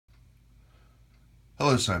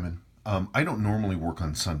Hello, Simon. I don't normally work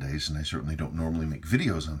on Sundays, and I certainly don't normally make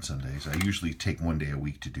videos on Sundays. I usually take one day a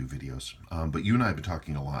week to do videos. But you and I have been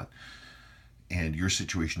talking a lot, and your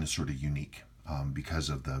situation is sort of unique because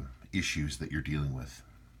of the issues that you're dealing with.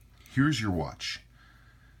 Here's your watch.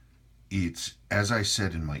 It's, as I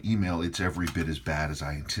said in my email, it's every bit as bad as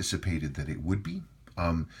I anticipated that it would be,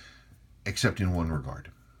 except in one regard.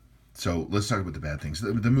 So let's talk about the bad things.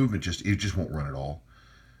 The movement just won't run at all.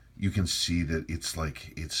 You can see that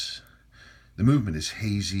the movement is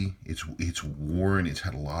hazy. It's worn. It's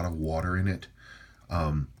had a lot of water in it.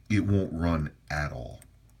 It won't run at all.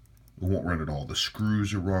 It won't run at all. The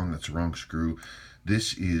screws are wrong. That's the wrong screw.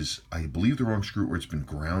 This is, I believe, the wrong screw, or it's been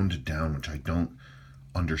ground down, which I don't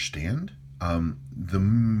understand.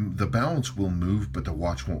 The balance will move, but the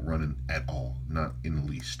watch won't run at all, not in the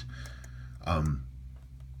least.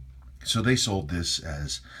 So they sold this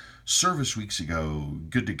as service weeks ago,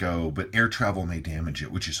 good to go, but air travel may damage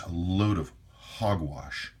it, which is a load of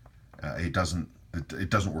hogwash. It doesn't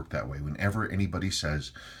work that way. Whenever anybody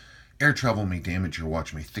says air travel may damage your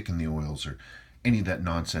watch, may thicken the oils, or any of that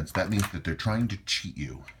nonsense, that means that they're trying to cheat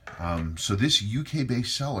you. So this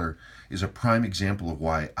UK-based seller is a prime example of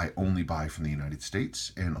why I only buy from the United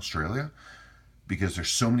States and Australia, because there's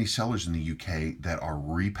so many sellers in the UK that are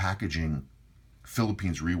repackaging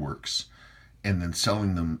Philippines reworks and then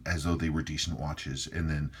selling them as though they were decent watches. And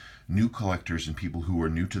then new collectors and people who are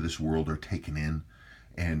new to this world are taken in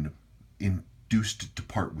and induced to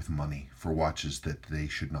part with money for watches that they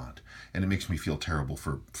should not. And it makes me feel terrible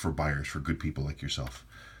for buyers, for good people like yourself.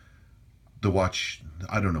 The watch,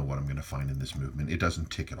 I don't know what I'm going to find in this movement. It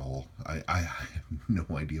doesn't tick at all. I have no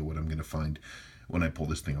idea what I'm going to find when I pull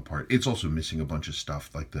this thing apart. It's also missing a bunch of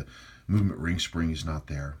stuff, like the movement ring spring is not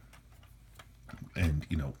there. And,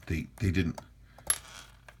 they didn't,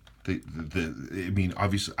 I mean,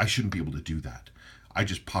 obviously, I shouldn't be able to do that. I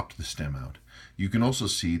just popped the stem out. You can also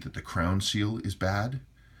see that the crown seal is bad.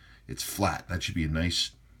 It's flat. That should be a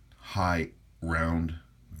nice, high, round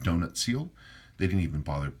donut seal. They didn't even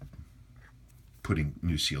bother putting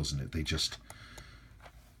new seals in it. They just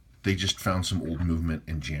found some old movement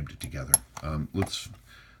and jammed it together. Let's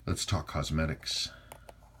talk cosmetics.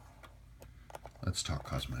 Let's talk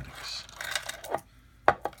cosmetics.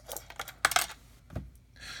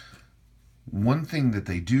 One thing that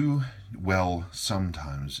they do well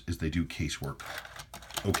sometimes is they do casework.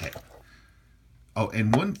 Okay. Oh,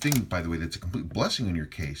 and one thing, by the way, that's a complete blessing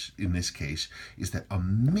in this case, is that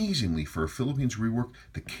amazingly for a Philippines rework,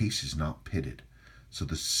 the case is not pitted. So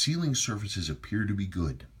the sealing surfaces appear to be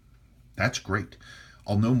good. That's great.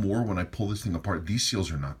 I'll know more when I pull this thing apart. These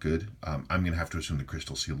seals are not good. I'm going to have to assume the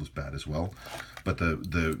crystal seal is bad as well. But the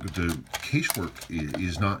casework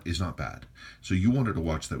is not bad. So you wanted a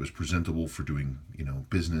watch that was presentable for doing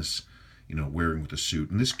business, wearing with a suit.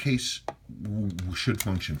 And this case should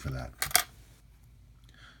function for that.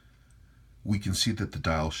 We can see that the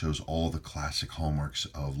dial shows all the classic hallmarks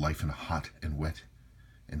of life in a hot and wet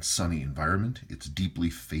and sunny environment. It's deeply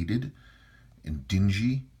faded and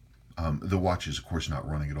dingy. The watch is, of course, not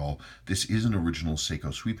running at all. This is an original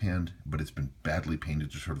Seiko sweep hand, but it's been badly painted,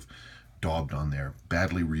 just sort of daubed on there,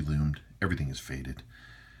 badly reloomed. Everything is faded.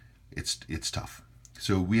 It's tough.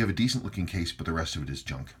 So we have a decent looking case, but the rest of it is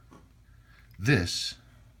junk. This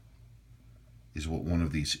is what one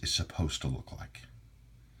of these is supposed to look like.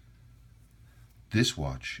 This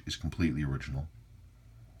watch is completely original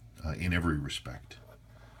in every respect.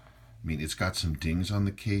 I mean, it's got some dings on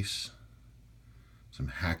the case, some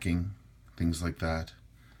hacking, things like that.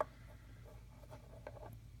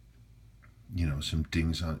 Some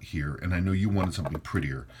dings on here. And I know you wanted something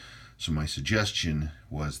prettier. So my suggestion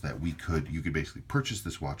was that you could basically purchase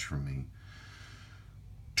this watch from me,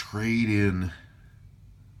 trade in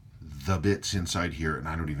the bits inside here, and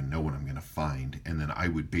I don't even know what I'm going to find. And then I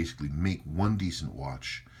would basically make one decent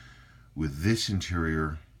watch with this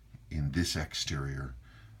interior in this exterior.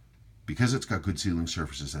 Because it's got good sealing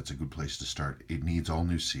surfaces, that's a good place to start. It needs all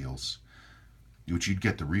new seals, which you'd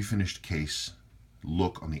get the refinished case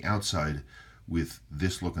look on the outside with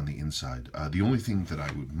this look on the inside. The only thing that I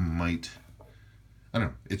don't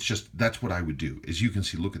know, it's just, that's what I would do. As you can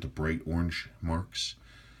see, look at the bright orange marks,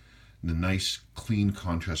 the nice clean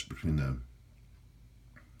contrast between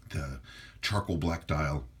the charcoal black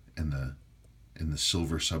dial and the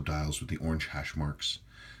silver subdials with the orange hash marks.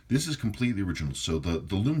 This is completely original. So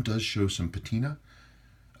the loom does show some patina,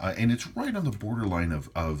 and it's right on the borderline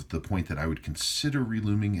of the point that I would consider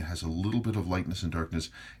relooming. It has a little bit of lightness and darkness.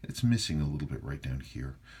 It's missing a little bit right down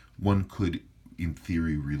here. One could, in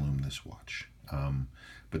theory, reloom this watch.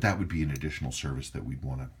 But that would be an additional service that we'd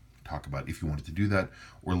want to talk about if you wanted to do that,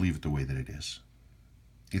 or leave it the way that it is.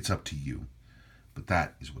 It's up to you. But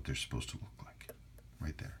that is what they're supposed to look like.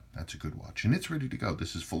 Right there. That's a good watch. And it's ready to go.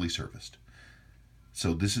 This is fully serviced.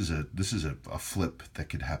 So this is a flip that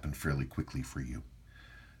could happen fairly quickly for you.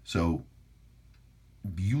 So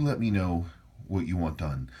you let me know what you want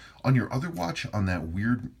done. On your other watch, on that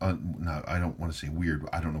weird, no, I don't want to say weird,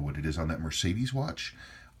 I don't know what it is, on that Mercedes watch,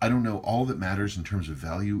 I don't know. All that matters in terms of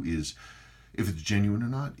value is if it's genuine or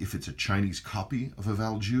not, if it's a Chinese copy of a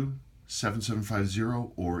Valjoux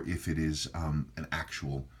 7750, or if it is an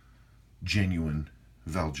actual genuine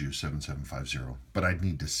Valjoux 7750. But I'd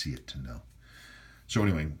need to see it to know. So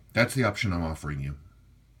anyway, that's the option I'm offering you.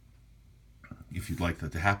 If you'd like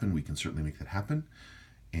that to happen, we can certainly make that happen.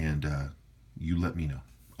 And you let me know.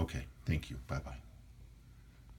 Okay, thank you. Bye-bye.